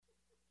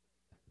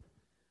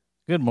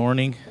Good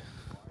morning.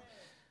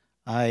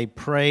 I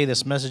pray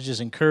this message is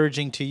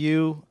encouraging to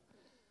you.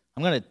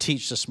 I'm going to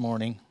teach this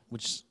morning,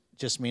 which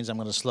just means I'm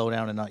going to slow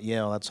down and not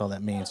yell. That's all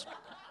that means.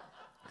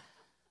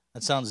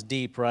 That sounds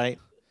deep, right?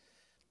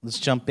 Let's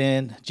jump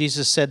in.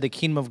 Jesus said the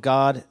kingdom of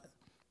God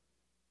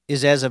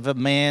is as if a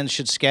man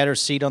should scatter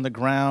seed on the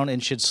ground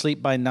and should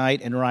sleep by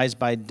night and rise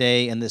by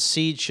day, and the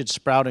seed should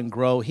sprout and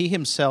grow. He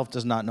himself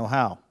does not know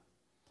how.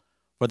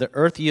 For the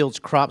earth yields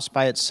crops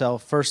by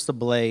itself, first the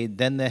blade,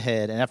 then the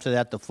head, and after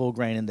that the full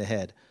grain in the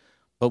head.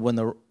 But when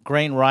the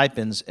grain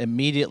ripens,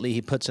 immediately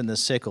he puts in the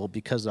sickle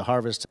because the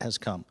harvest has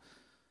come.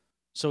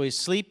 So he's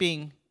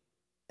sleeping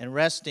and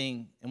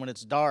resting, and when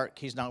it's dark,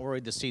 he's not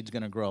worried the seed's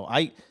going to grow.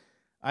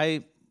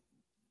 I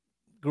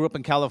grew up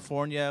in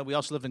California. We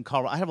also lived in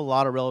Colorado. I have a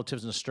lot of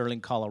relatives in Sterling,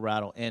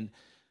 Colorado, and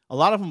a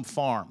lot of them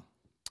farm.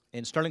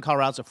 In Sterling,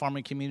 Colorado, it's a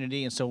farming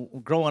community, and so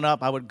growing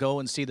up, I would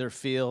go and see their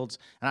fields,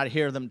 and I'd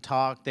hear them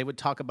talk. They would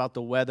talk about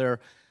the weather.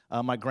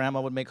 My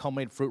grandma would make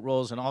homemade fruit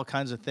rolls and all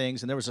kinds of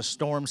things, and there was a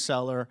storm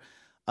cellar,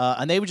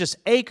 and they were just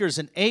acres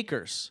and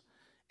acres.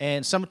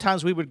 And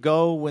sometimes we would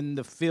go when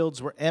the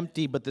fields were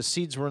empty, but the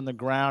seeds were in the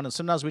ground, and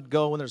sometimes we'd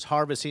go when there's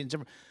harvest seeds.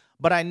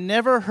 But I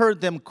never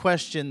heard them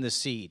question the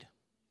seed.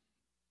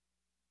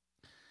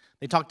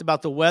 They talked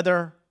about the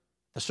weather,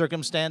 the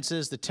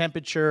circumstances, the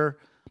temperature,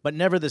 but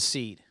never the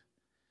seed.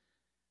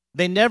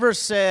 They never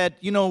said,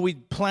 we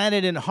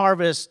planted and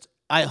harvest,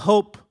 I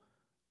hope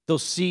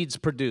those seeds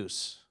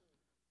produce.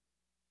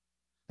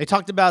 They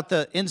talked about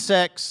the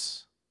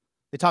insects,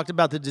 they talked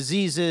about the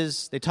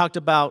diseases, they talked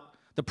about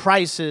the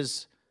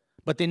prices,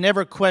 but they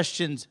never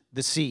questioned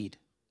the seed.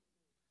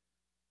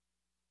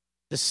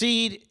 The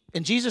seed,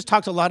 and Jesus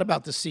talked a lot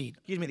about the seed,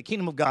 the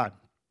kingdom of God.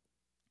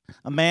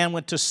 A man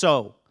went to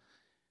sow,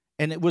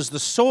 and it was the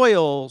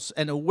soils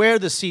and where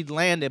the seed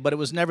landed, but it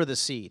was never the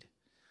seed.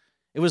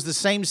 It was the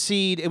same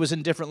seed, it was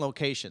in different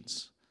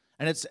locations.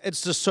 And it's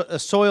the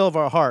soil of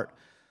our heart.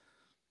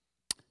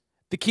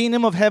 The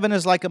kingdom of heaven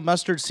is like a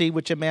mustard seed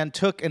which a man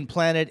took and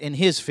planted in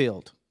his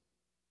field.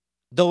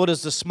 Though it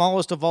is the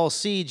smallest of all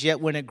seeds,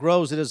 yet when it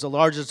grows, it is the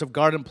largest of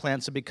garden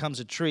plants and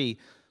becomes a tree,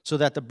 so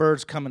that the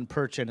birds come and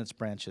perch in its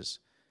branches.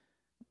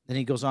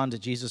 Then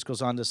Jesus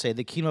goes on to say,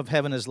 the kingdom of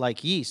heaven is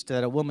like yeast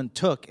that a woman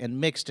took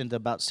and mixed into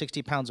about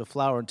 60 pounds of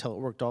flour until it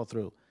worked all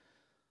through.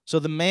 So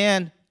the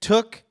man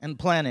took and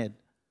planted.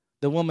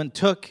 The woman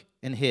took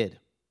and hid.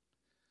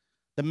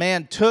 The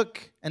man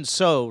took and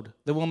sowed.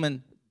 The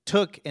woman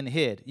took and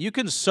hid. You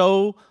can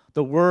sow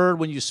the word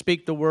when you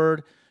speak the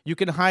word. You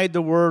can hide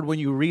the word when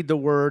you read the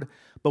word.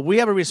 But we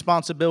have a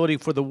responsibility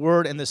for the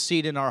word and the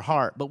seed in our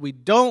heart. But we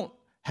don't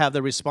have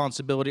the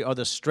responsibility or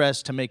the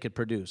stress to make it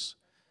produce.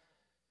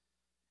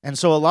 And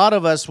so a lot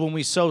of us, when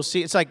we sow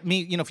seed, it's like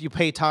me, if you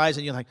pay tithes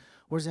and you're like,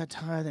 where's that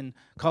tithe? And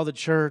call the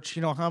church,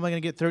 how am I going to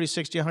get 30,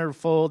 60, 100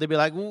 fold? They'd be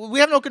like, we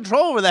have no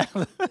control over that,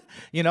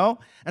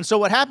 And so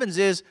what happens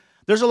is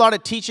there's a lot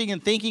of teaching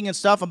and thinking and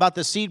stuff about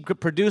the seed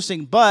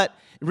producing, but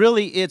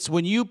really it's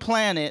when you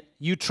plant it,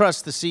 you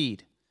trust the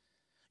seed.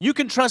 You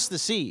can trust the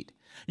seed.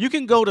 You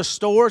can go to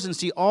stores and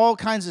see all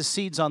kinds of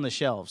seeds on the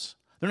shelves.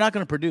 They're not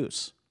going to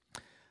produce.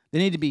 They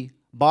need to be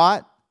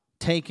bought,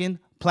 taken,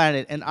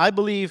 planted. And I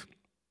believe,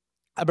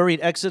 I read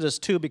Exodus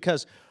 2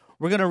 because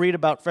we're going to read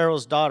about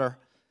Pharaoh's daughter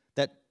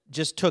that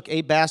just took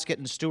a basket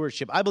in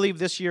stewardship. I believe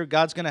this year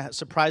God's going to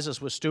surprise us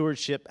with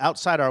stewardship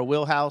outside our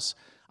wheelhouse,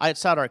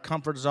 outside our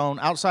comfort zone,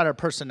 outside our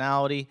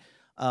personality.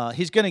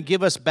 He's going to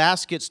give us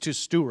baskets to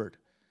steward.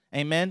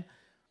 Amen?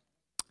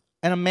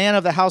 And a man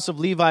of the house of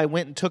Levi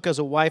went and took as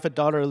a wife a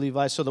daughter of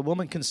Levi. So the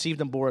woman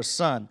conceived and bore a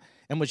son.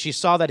 And when she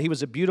saw that he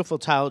was a beautiful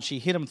child, she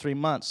hid him 3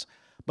 months.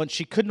 But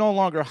she could no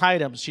longer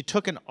hide him. She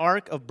took an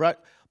ark of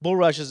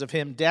bulrushes of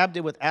him, dabbed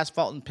it with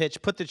asphalt and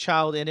pitch, put the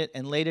child in it,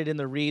 and laid it in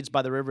the reeds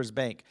by the river's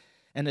bank.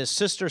 And his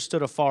sister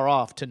stood afar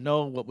off to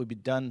know what would be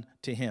done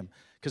to him.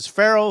 Because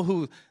Pharaoh,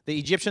 who the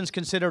Egyptians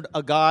considered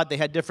a god, they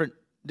had different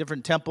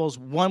temples.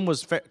 One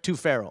was to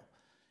Pharaoh.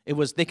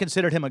 They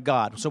considered him a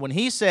god. So when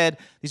he said,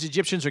 these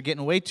Egyptians are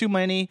getting way too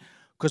many,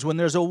 because when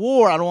there's a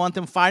war, I don't want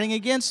them fighting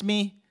against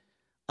me,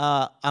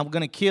 I'm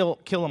going to kill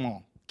them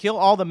all. Kill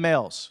all the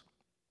males.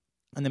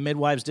 And the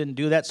midwives didn't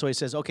do that, so he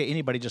says, okay,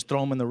 anybody, just throw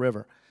them in the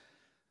river.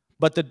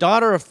 But the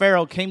daughter of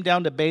Pharaoh came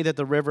down to bathe at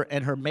the river,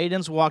 and her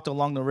maidens walked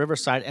along the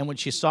riverside. And when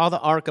she saw the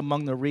ark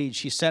among the reeds,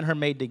 she sent her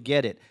maid to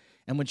get it.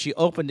 And when she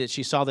opened it,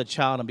 she saw the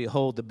child, and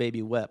behold, the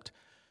baby wept.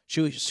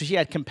 She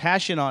had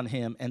compassion on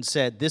him and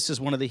said, this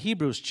is one of the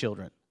Hebrews'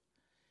 children.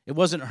 It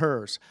wasn't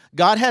hers.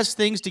 God has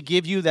things to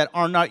give you that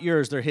are not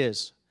yours, they're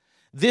his.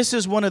 This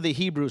is one of the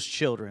Hebrews'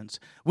 children's.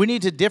 We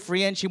need to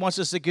differentiate. She wants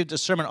us to give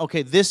discernment.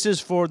 Okay, this is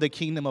for the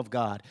kingdom of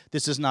God.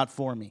 This is not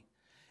for me.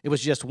 It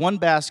was just one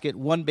basket,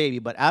 one baby,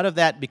 but out of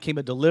that became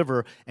a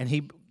deliverer, and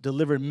he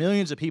delivered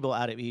millions of people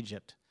out of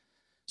Egypt.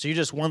 So you're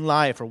just one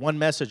life or one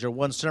message or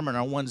one sermon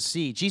or one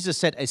seed. Jesus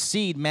said a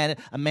seed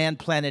a man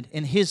planted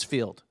in his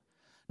field,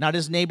 not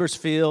his neighbor's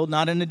field,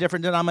 not in a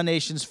different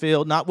denomination's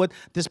field, not what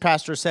this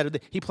pastor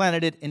said. He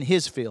planted it in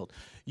his field.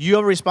 You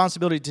have a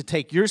responsibility to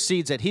take your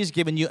seeds that he's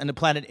given you and to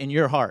plant it in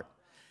your heart.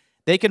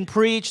 They can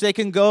preach, they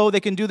can go,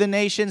 they can do the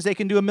nations, they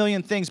can do a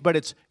million things, but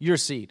it's your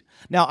seed.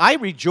 Now, I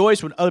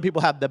rejoice when other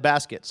people have the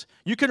baskets.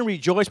 You can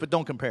rejoice, but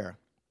don't compare.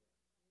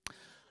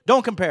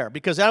 Don't compare,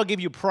 because that'll give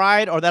you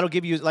pride or that'll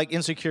give you like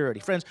insecurity.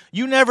 Friends,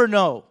 you never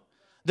know.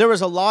 There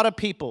was a lot of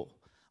people.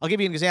 I'll give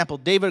you an example.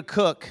 David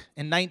Cook,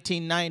 in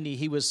 1990,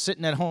 he was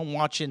sitting at home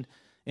watching,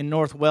 in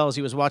North Wales,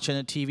 he was watching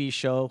a TV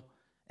show,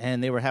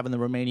 and they were having the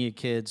Romania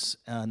kids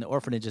in the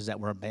orphanages that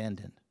were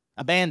abandoned.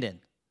 Abandoned.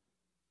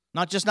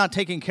 Not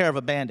taken care of,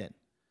 abandoned.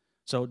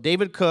 So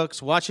David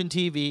Cook's watching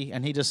TV,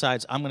 and he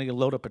decides, I'm going to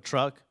load up a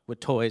truck with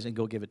toys and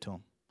go give it to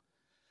them.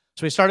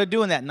 So he started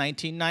doing that in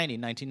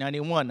 1990,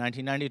 1991,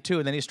 1992,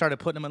 and then he started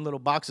putting them in little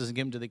boxes and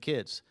giving them to the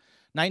kids.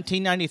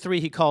 1993,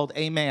 he called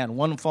a man,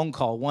 one phone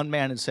call, one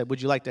man, and said,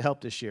 would you like to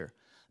help this year?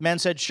 The man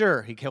said,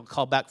 sure. He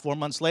called back 4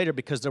 months later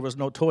because there was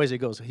no toys. He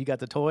goes, he got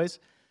the toys?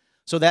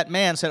 So that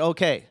man said,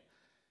 okay.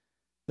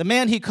 The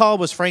man he called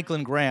was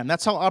Franklin Graham.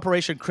 That's how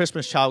Operation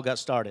Christmas Child got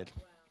started.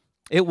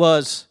 It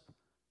was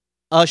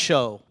a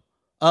show,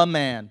 a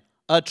man,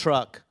 a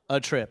truck, a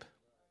trip.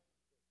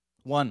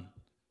 One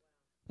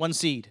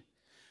seed.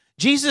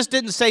 Jesus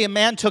didn't say a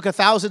man took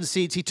 1,000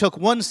 seeds. He took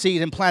one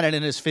seed and planted it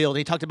in his field.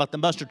 He talked about the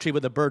mustard tree where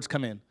the birds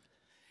come in.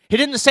 He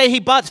didn't say he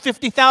bought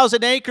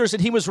 50,000 acres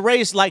and he was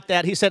raised like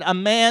that. He said a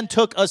man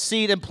took a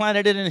seed and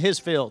planted it in his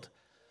field.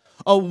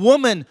 A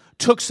woman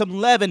took some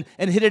leaven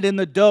and hid it in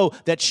the dough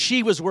that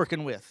she was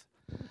working with.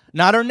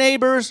 Not her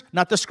neighbors,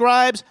 not the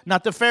scribes,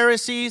 not the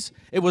Pharisees.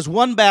 It was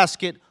one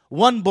basket,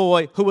 one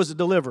boy who was a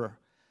deliverer.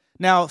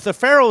 Now, the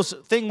Pharaoh's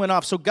thing went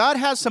off. So God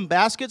has some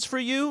baskets for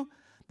you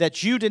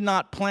that you did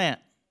not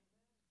plant.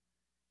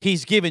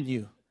 He's given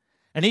you.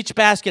 And each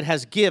basket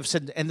has gifts.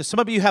 And some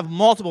of you have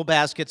multiple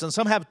baskets, and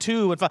some have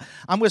two. And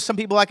I'm with some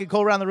people, I could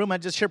go around the room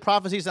and just hear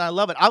prophecies, and I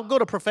love it. I'll go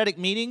to prophetic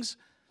meetings.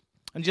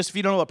 And just if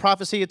you don't know what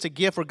prophecy, it's a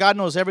gift where God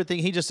knows everything.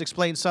 He just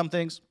explains some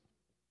things.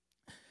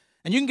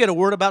 And you can get a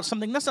word about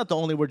something. That's not the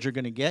only word you're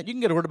going to get. You can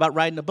get a word about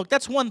writing a book.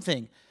 That's one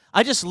thing.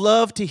 I just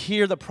love to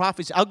hear the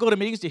prophecies. I'll go to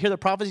meetings to hear the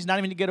prophecies, not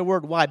even to get a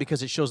word. Why?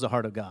 Because it shows the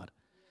heart of God.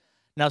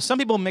 Now, some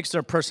people mix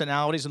their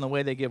personalities and the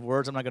way they give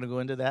words. I'm not going to go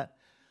into that.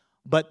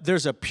 But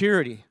there's a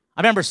purity.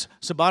 I remember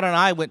Sabata and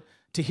I went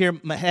to hear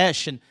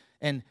Mahesh,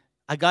 and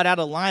I got out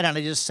of line, and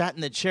I just sat in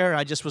the chair, and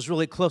I just was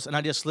really close, and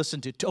I just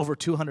listened to over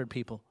 200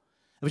 people.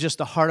 It was just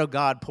the heart of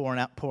God pouring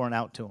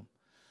out to him.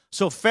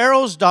 So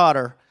Pharaoh's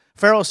daughter,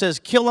 Pharaoh says,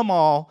 kill them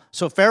all.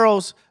 So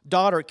Pharaoh's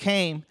daughter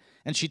came,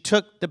 and she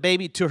took the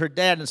baby to her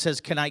dad and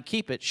says, can I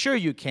keep it? Sure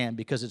you can,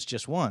 because it's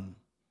just one.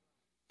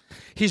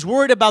 He's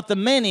worried about the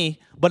many,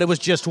 but it was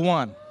just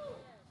one.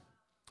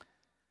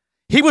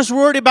 He was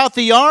worried about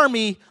the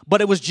army,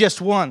 but it was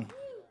just one.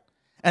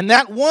 And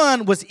that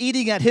one was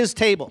eating at his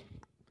table.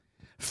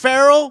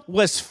 Pharaoh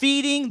was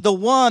feeding the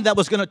one that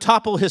was going to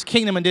topple his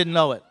kingdom and didn't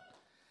know it.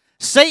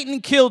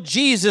 Satan killed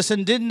Jesus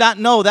and did not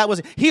know that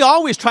was. He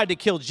always tried to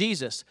kill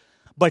Jesus,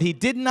 but he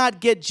did not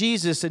get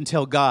Jesus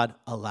until God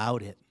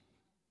allowed it.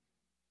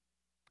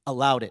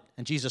 Allowed it.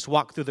 And Jesus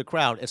walked through the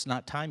crowd. It's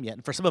not time yet.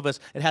 And for some of us,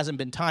 it hasn't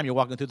been time. You're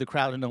walking through the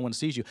crowd and no one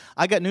sees you.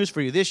 I got news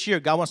for you. This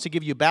year, God wants to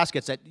give you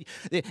baskets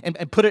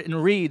and put it in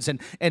reeds. And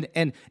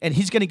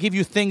he's going to give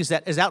you things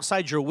that is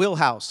outside your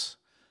wheelhouse.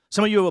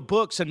 Some of you have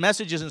books and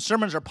messages and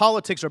sermons or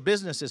politics or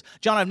businesses.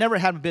 John, I've never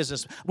had a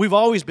business. We've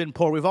always been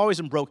poor. We've always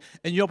been broke.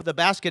 And you open the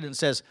basket and it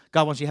says,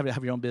 God wants you to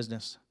have your own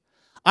business.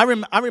 I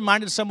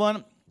reminded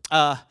someone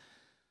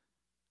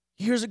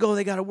years ago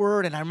they got a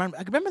word. And I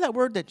remember that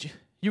word that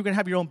you were going to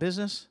have your own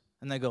business?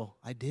 And they go,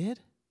 I did?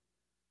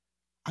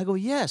 I go,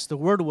 yes. The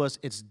word was,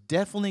 it's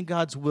definitely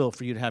God's will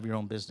for you to have your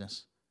own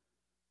business.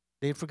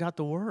 They forgot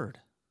the word.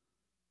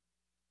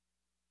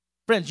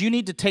 Friends, you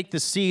need to take the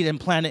seed and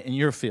plant it in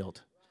your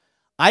field.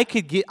 I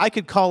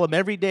could call him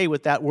every day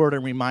with that word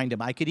and remind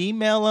him. I could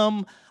email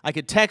him. I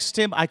could text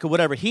him. I could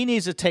whatever. He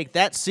needs to take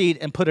that seed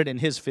and put it in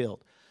his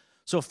field.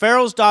 So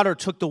Pharaoh's daughter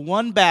took the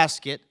one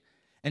basket,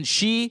 and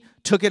she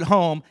took it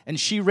home, and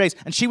she raised.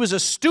 And she was a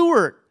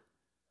steward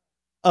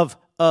of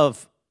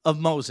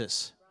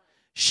Moses.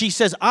 She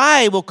says,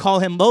 I will call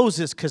him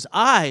Moses because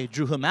I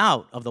drew him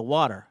out of the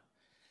water.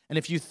 And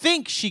if you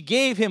think she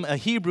gave him a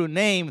Hebrew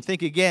name,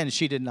 think again,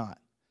 she did not.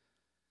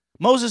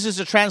 Moses is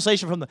a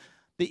translation from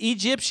the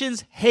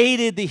Egyptians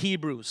hated the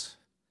Hebrews.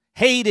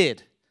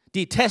 Hated,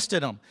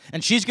 detested them.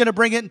 And she's going to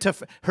bring it into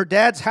her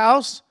dad's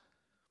house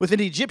with an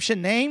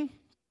Egyptian name.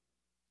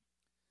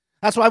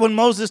 That's why when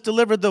Moses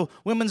delivered the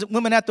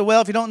women at the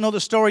well, if you don't know the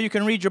story, you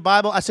can read your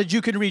Bible. I said,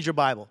 you can read your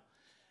Bible.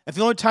 If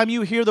the only time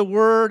you hear the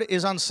word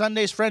is on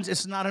Sundays, friends,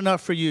 it's not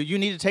enough for you. You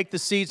need to take the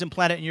seeds and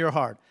plant it in your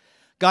heart.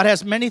 God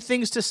has many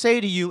things to say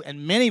to you,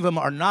 and many of them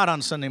are not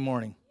on Sunday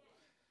morning.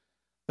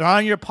 They're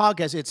on your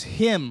podcast. It's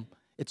Him.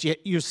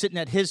 You're sitting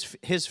at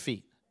His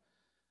feet.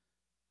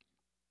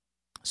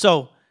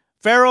 So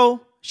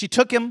Pharaoh, she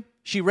took him,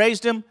 she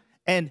raised him,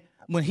 and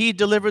when he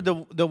delivered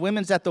the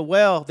women's at the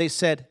well, they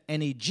said,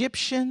 an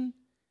Egyptian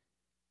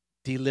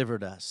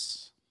delivered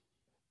us.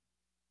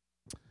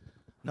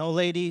 No,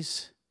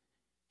 ladies.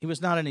 He was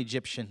not an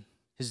Egyptian.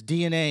 His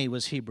DNA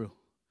was Hebrew,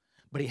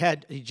 but he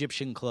had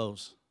Egyptian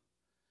clothes.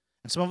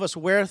 And some of us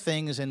wear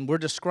things, and we're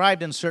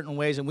described in certain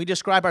ways, and we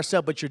describe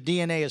ourselves, but your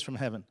DNA is from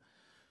heaven.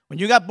 When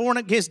you got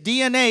born, his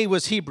DNA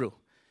was Hebrew.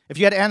 If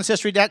you had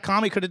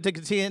Ancestry.com, he could have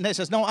taken DNA and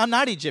says, no, I'm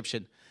not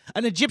Egyptian.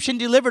 An Egyptian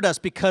delivered us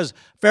because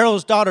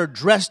Pharaoh's daughter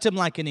dressed him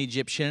like an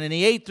Egyptian, and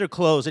he ate their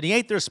clothes, and he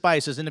ate their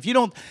spices. And if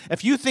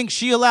you think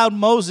she allowed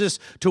Moses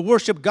to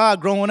worship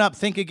God growing up,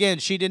 think again.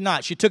 She did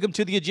not. She took him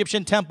to the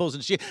Egyptian temples,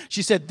 and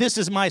she said, this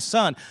is my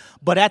son.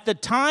 But at the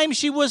time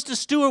she was to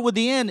steward with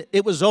the end,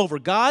 it was over.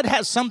 God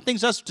has some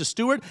things us to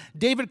steward.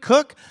 David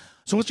Cook.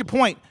 So what's your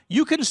point?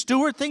 You can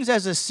steward things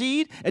as a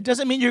seed. It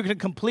doesn't mean you're going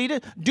to complete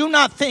it. Do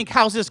not think,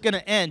 how's this going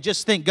to end?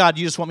 Just think, God,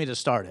 you just want me to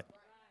start it.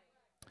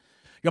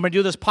 You want me to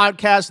do this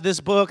podcast, this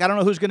book? I don't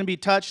know who's going to be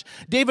touched.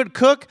 David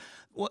Cook,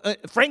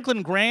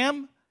 Franklin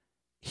Graham,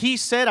 he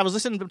said, I was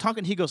listening to him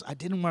talking, he goes, I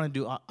didn't want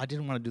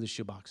to do the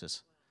shoe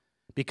boxes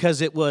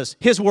because it was,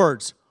 his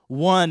words,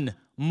 one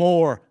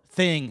more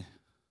thing.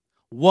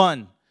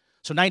 One.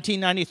 So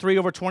 1993,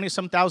 over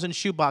 20-some thousand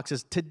shoe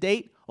boxes. To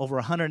date, over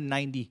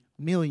 190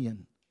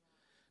 million.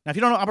 Now, if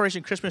you don't know what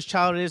Operation Christmas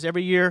Child is,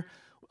 every year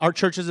our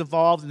church is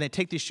involved, and we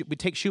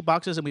take shoe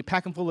boxes and we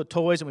pack them full of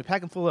toys and we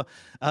pack them full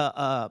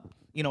of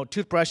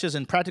toothbrushes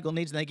and practical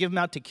needs, and they give them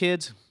out to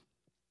kids.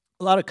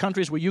 A lot of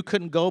countries where you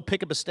couldn't go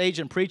pick up a stage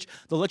and preach,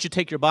 they'll let you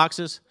take your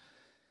boxes.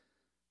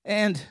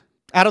 And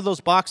out of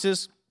those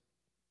boxes,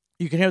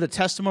 you can hear the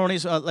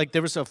testimonies. Like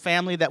there was a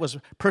family that was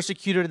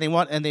persecuted,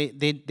 and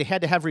they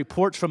had to have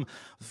reports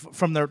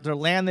from their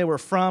land they were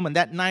from. And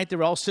that night they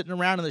were all sitting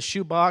around in the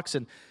shoe box,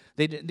 and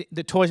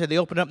the toys they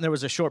opened up, and there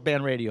was a short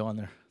band radio on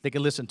there. They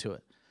could listen to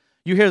it.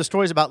 You hear the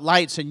stories about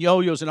lights and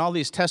yo-yos and all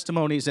these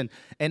testimonies and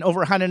over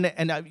 100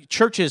 and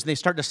churches, and they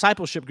start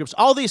discipleship groups,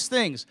 all these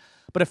things.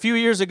 But a few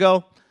years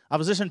ago, I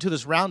was listening to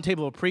this round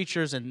table of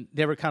preachers, and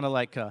they were kind of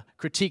like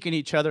critiquing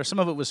each other. Some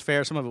of it was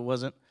fair, some of it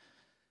wasn't.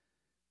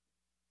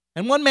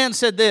 And one man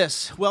said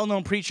this,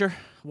 well-known preacher,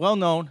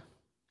 well-known.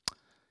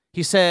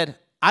 He said,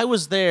 I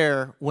was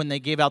there when they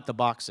gave out the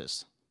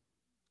boxes.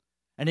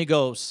 And he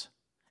goes,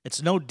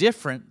 it's no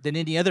different than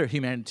any other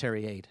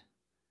humanitarian aid.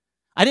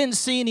 I didn't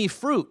see any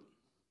fruit.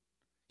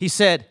 He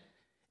said,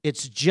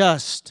 it's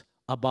just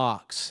a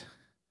box.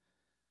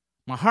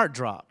 My heart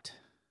dropped.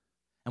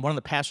 And one of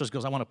the pastors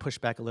goes, I want to push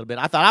back a little bit.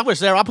 I thought, I was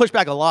there. I'll push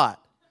back a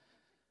lot.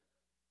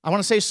 I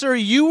want to say, sir,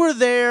 you were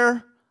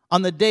there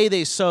on the day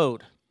they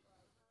sowed.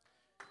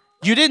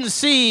 You didn't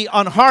see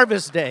on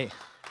harvest day.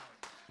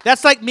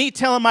 That's like me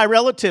telling my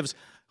relatives,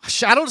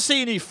 I don't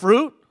see any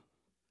fruit.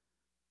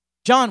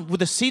 John, when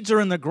the seeds are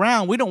in the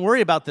ground, we don't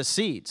worry about the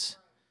seeds.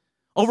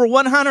 Over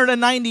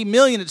 190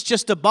 million, it's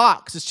just a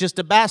box. It's just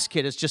a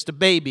basket. It's just a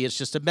baby. It's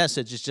just a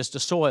message. It's just a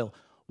soil.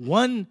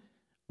 One.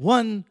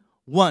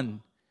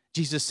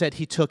 Jesus said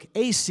he took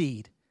a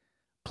seed,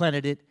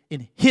 planted it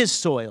in his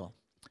soil.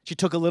 She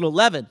took a little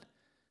leaven,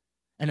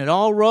 and it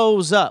all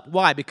rose up.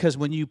 Why? Because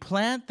when you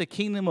plant the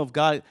kingdom of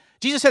God,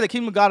 Jesus said the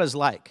kingdom of God is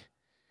like.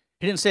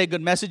 He didn't say a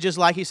good message is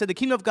like. He said the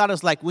kingdom of God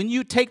is like. When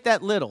you take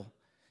that little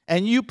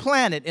and you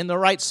plant it in the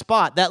right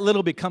spot, that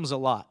little becomes a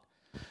lot.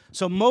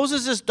 So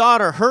Moses'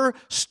 daughter, her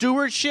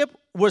stewardship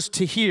was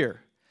to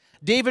hear.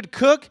 David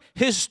Cook,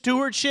 his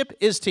stewardship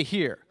is to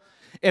hear.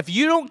 If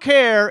you don't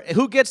care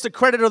who gets the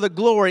credit or the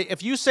glory,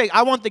 if you say,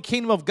 I want the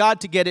kingdom of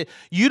God to get it,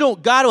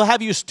 God will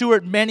have you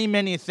steward many,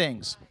 many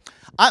things.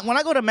 When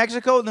I go to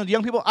Mexico and the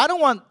young people, I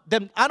don't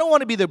want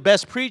to be the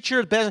best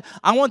preacher.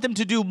 I want them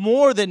to do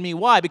more than me.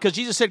 Why? Because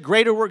Jesus said,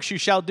 greater works you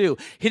shall do.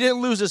 He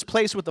didn't lose his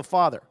place with the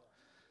Father.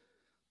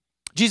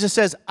 Jesus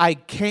says, I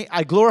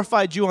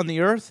glorified you on the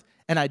earth,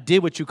 and I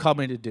did what you called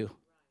me to do.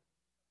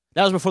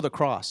 That was before the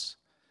cross.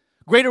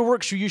 Greater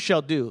works you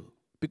shall do.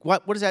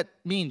 What does that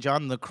mean,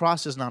 John? The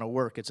cross is not a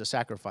work, it's a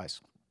sacrifice.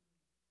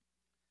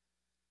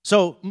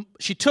 So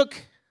she took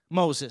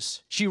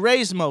Moses, she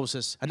raised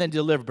Moses, and then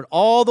delivered. But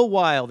all the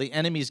while, the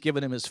enemy's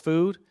given him his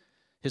food,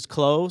 his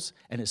clothes,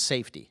 and his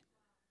safety.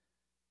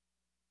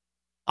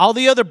 All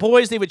the other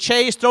boys they would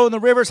chase, throw in the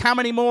rivers, how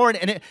many more?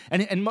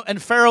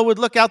 And Pharaoh would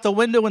look out the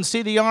window and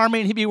see the army,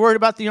 and he'd be worried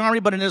about the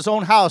army, but in his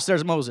own house,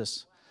 there's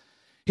Moses.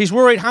 He's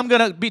worried, I'm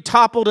going to be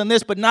toppled in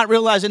this, but not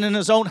realizing in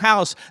his own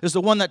house is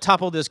the one that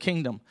toppled his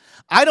kingdom.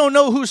 I don't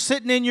know who's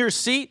sitting in your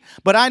seat,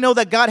 but I know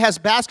that God has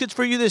baskets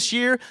for you this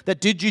year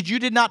that you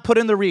did not put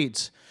in the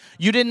reeds.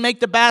 You didn't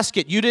make the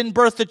basket. You didn't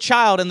birth the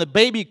child, and the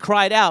baby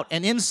cried out.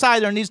 And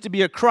inside there needs to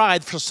be a cry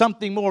for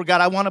something more. God,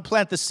 I want to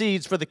plant the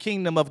seeds for the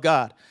kingdom of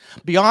God.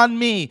 Beyond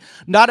me,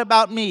 not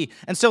about me.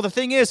 And so the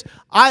thing is,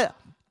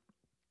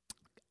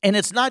 and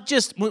it's not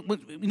just,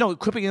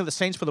 equipping the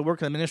saints for the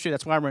work of the ministry.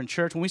 That's why we're in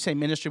church. When we say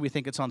ministry, we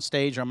think it's on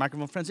stage or on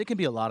microphone. Friends, it can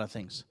be a lot of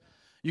things.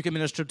 You can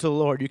minister to the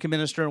Lord. You can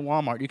minister in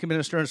Walmart. You can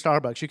minister in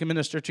Starbucks. You can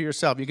minister to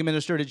yourself. You can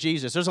minister to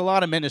Jesus. There's a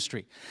lot of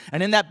ministry.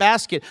 And in that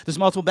basket, there's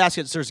multiple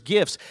baskets. There's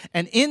gifts.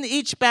 And in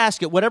each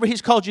basket, whatever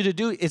he's called you to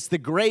do, it's the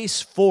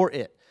grace for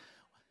it.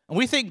 And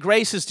we think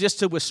grace is just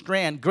to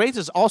withstand. Grace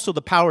is also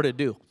the power to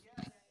do.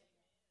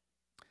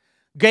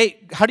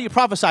 How do you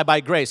prophesy?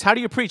 By grace. How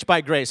do you preach?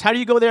 By grace. How do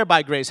you go there?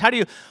 By grace. How do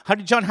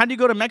you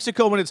go to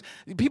Mexico when it's,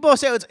 people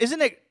say,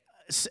 isn't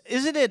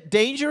it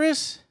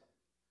dangerous?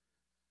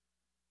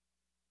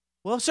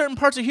 Well, certain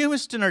parts of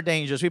Houston are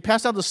dangerous. We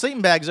passed out the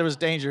sleeping bags that was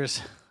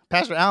dangerous.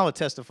 Pastor Al would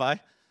testify.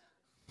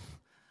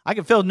 I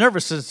can feel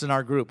nervousness in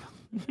our group.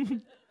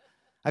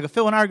 I can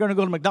feel when I are going to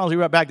go to McDonald's.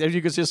 We're right back there.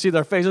 You can just see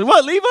their faces.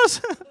 What, leave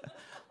us?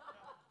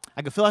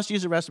 I can feel us to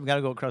use the restroom. We got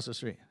to go across the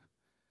street.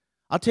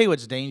 I'll tell you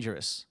what's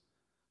dangerous.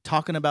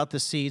 Talking about the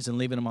seeds and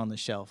leaving them on the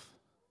shelf.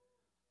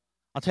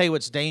 I'll tell you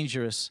what's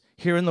dangerous.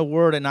 Hearing the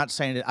word and not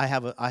saying that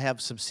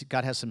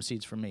God has some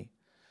seeds for me.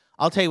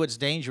 I'll tell you what's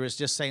dangerous,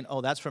 just saying,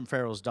 oh, that's from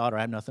Pharaoh's daughter.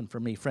 I have nothing for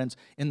me. Friends,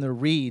 in the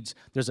reeds,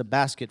 there's a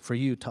basket for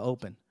you to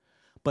open.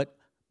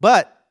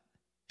 But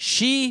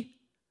she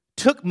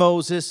took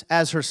Moses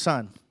as her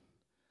son.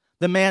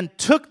 The man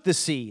took the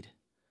seed.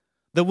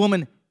 The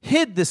woman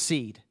hid the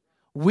seed.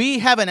 We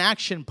have an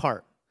action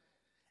part.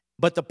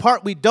 But the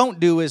part we don't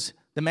do is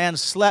the man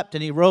slept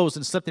and he rose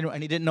and slept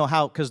and he didn't know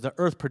how because the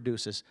earth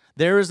produces.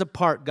 There is a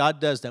part God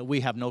does that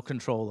we have no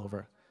control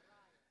over.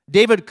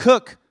 David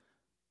Cook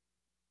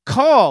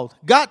called,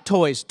 got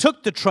toys,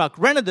 took the truck,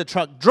 rented the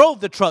truck,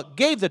 drove the truck,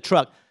 gave the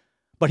truck,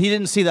 but he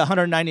didn't see the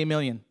 190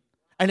 million,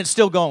 and it's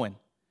still going.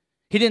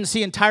 He didn't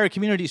see entire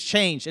communities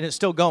change, and it's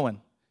still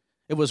going.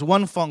 It was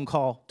one phone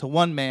call to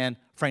one man,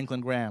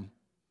 Franklin Graham.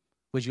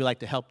 Would you like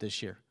to help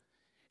this year?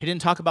 He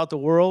didn't talk about the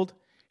world.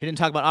 He didn't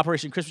talk about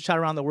Operation Christmas Child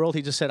around the world.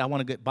 He just said, I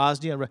want to get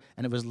Bosnia,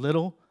 and it was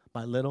little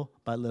by little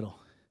by little.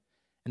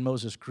 And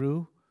Moses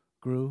grew.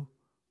 And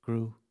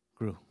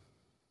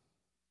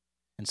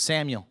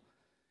Samuel,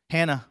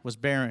 Hannah was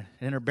barren.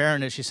 And in her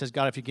barrenness, she says,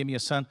 God, if you give me a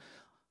son,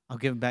 I'll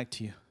give him back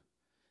to you.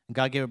 And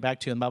God gave it back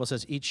to you. And the Bible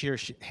says each year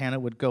Hannah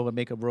would go and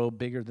make a robe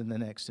bigger than the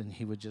next, and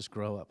he would just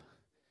grow up.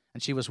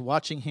 And she was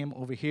watching him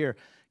over here.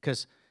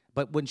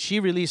 But when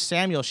she released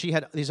Samuel, she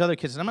had these other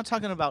kids. And I'm not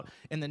talking about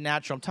in the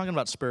natural. I'm talking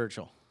about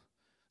spiritual.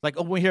 Like,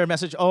 when we hear a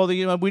message,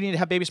 we need to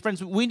have babies.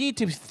 Friends, we need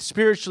to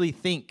spiritually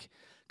think.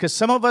 Because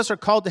some of us are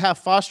called to have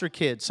foster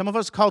kids. Some of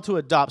us are called to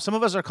adopt. Some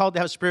of us are called to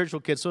have spiritual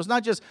kids. So it's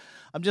not just,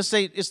 I'm just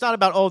saying, it's not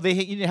about, you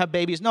need to have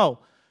babies. No.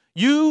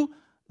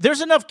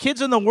 There's enough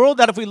kids in the world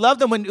that if we love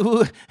them,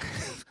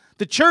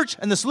 the church,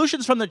 and the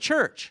solution's from the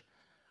church.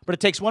 But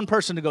it takes one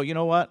person to go, you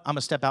know what? I'm going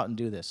to step out and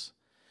do this.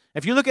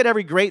 If you look at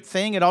every great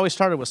thing, it always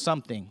started with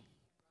something.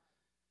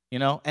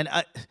 And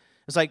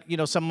it's like,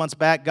 some months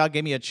back, God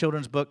gave me a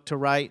children's book to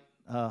write.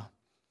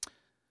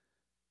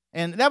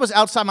 And that was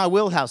outside my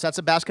wheelhouse. That's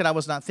a basket I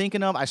was not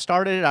thinking of. I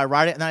started it, I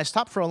write it, and then I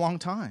stopped for a long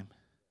time.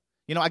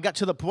 I got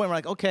to the point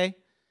where okay.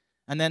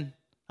 And then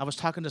I was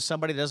talking to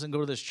somebody that doesn't go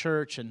to this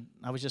church, and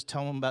I was just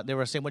telling them about, they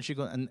were saying, "What you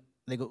go?" And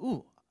they go,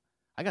 "Ooh,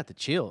 I got the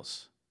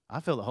chills.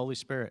 I feel the Holy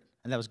Spirit."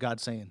 And that was God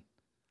saying,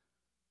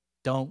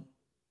 don't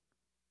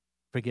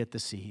forget the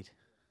seed.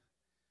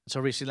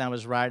 So recently I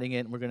was writing it,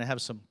 and we're going to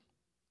have some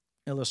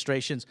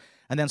illustrations.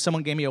 And then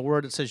someone gave me a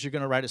word that says, you're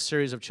going to write a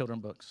series of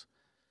children's books.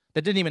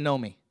 That didn't even know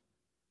me.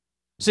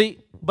 See,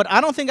 but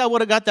I don't think I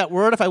would have got that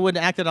word if I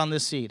wouldn't have acted on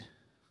this seed.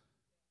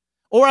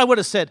 Or I would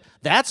have said,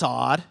 that's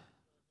odd.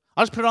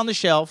 I'll just put it on the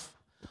shelf.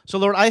 So,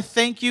 Lord, I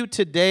thank you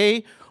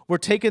today. We're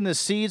taking the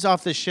seeds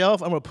off the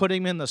shelf and we're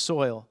putting them in the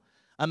soil.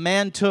 A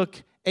man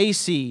took a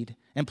seed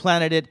and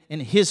planted it in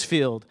his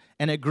field,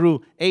 and it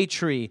grew a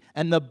tree.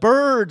 And the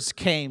birds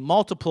came,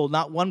 multiple,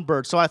 not one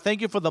bird. So I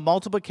thank you for the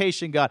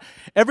multiplication, God.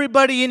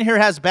 Everybody in here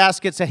has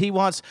baskets that he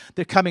wants.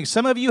 They're coming.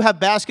 Some of you have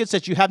baskets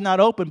that you have not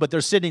opened, but they're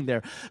sitting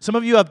there. Some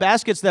of you have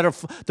baskets that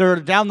are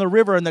down the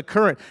river in the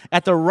current.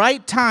 At the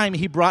right time,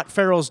 he brought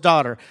Pharaoh's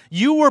daughter.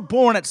 You were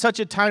born at such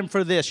a time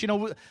for this.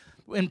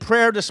 In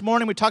prayer this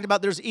morning, we talked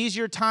about there's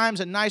easier times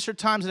and nicer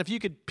times. And if you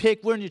could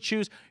pick when you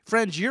choose,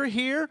 friends, you're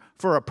here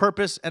for a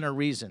purpose and a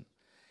reason.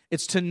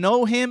 It's to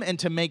know him and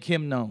to make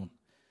him known.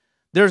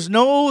 There's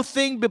no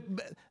thing,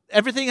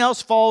 everything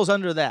else falls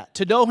under that.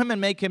 To know him and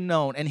make him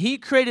known. And he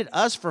created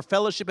us for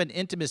fellowship and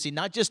intimacy,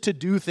 not just to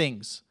do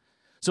things.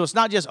 So it's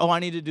not just, I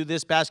need to do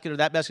this basket or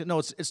that basket. No,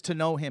 it's to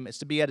know him. It's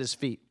to be at his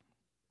feet.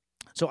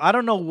 So I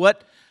don't know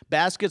what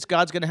baskets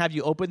God's going to have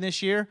you open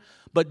this year,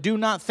 but do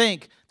not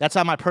think that's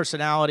not my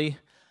personality.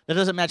 That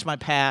doesn't match my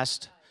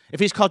past. If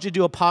he's called you to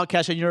do a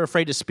podcast and you're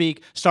afraid to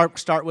speak,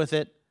 start with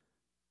it.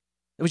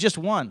 It was just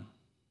one.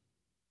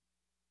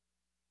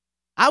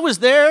 I was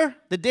there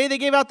the day they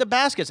gave out the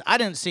baskets. I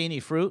didn't see any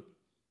fruit.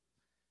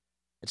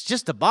 It's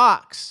just a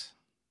box.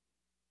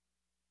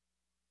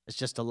 It's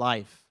just a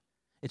life.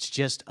 It's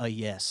just a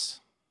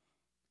yes.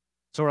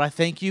 So Lord, I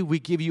thank you. We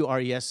give you our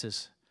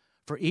yeses.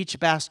 For each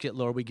basket,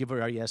 Lord, we give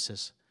our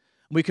yeses.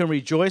 We can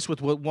rejoice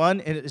with what one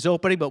is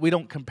opening, but we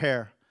don't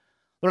compare.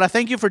 Lord, I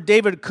thank you for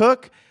David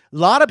Cook. A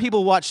lot of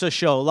people watch the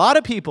show. A lot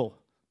of people.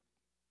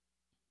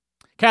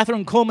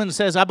 Catherine Coleman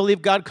says, I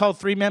believe God called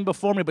 3 men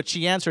before me, but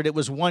she answered, it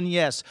was one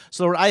yes.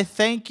 So Lord, I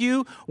thank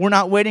you. We're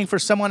not waiting for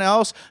someone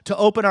else to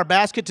open our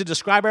basket, to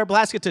describe our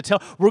basket, to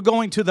tell. We're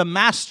going to the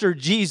Master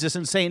Jesus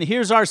and saying,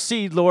 here's our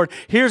seed, Lord.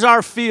 Here's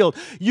our field.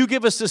 You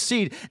give us the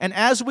seed. And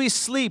as we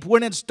sleep,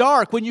 when it's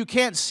dark, when you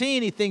can't see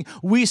anything,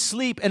 we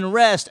sleep and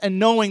rest and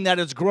knowing that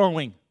it's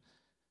growing.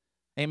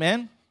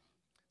 Amen?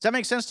 Does that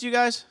make sense to you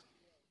guys?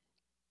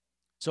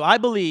 So I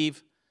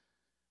believe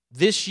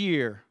this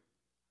year,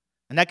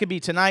 And that could be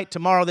tonight,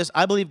 tomorrow, this.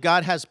 I believe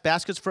God has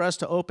baskets for us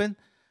to open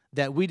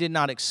that we did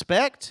not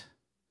expect.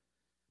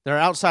 They're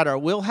outside our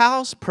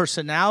wheelhouse,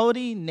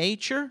 personality,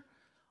 nature.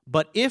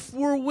 But if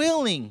we're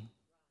willing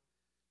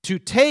to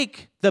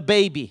take the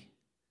baby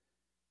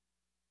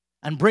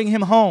and bring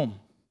him home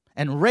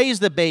and raise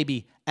the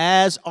baby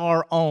as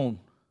our own.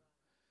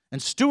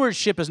 And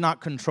stewardship is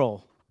not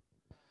control.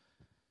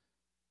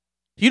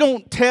 You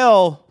don't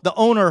tell the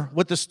owner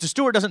what the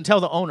steward doesn't tell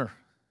the owner.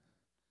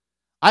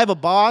 I have a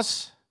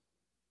boss.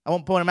 I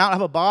won't point him out. I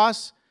have a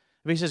boss.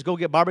 If he says, go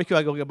get barbecue,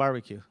 I go get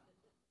barbecue.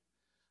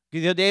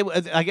 The other day,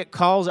 I get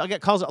calls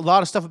a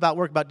lot of stuff about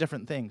work, about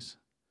different things.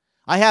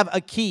 I have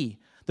a key.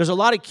 There's a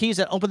lot of keys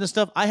that open this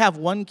stuff. I have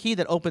one key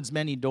that opens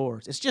many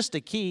doors. It's just a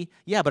key,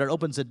 yeah, but it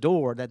opens a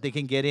door that they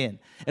can get in.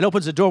 It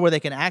opens a door where they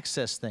can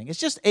access things. It's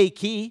just a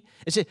key.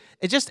 It's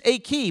just a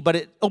key, but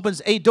it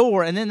opens a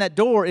door, and then that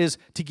door is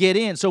to get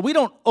in. So we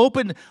don't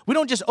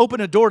just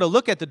open a door to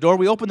look at the door.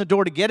 We open the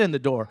door to get in the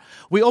door.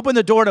 We open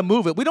the door to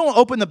move it. We don't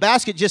open the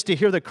basket just to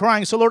hear the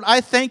crying. So Lord, I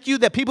thank you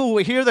that people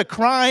will hear the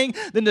crying,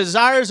 the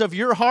desires of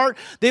your heart.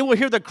 They will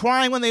hear the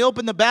crying when they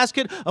open the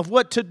basket of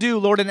what to do,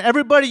 Lord. And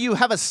everybody you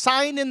have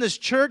assigned in this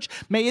church,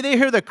 may they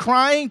hear the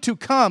crying to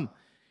come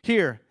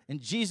here. In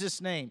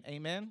Jesus' name,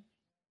 amen.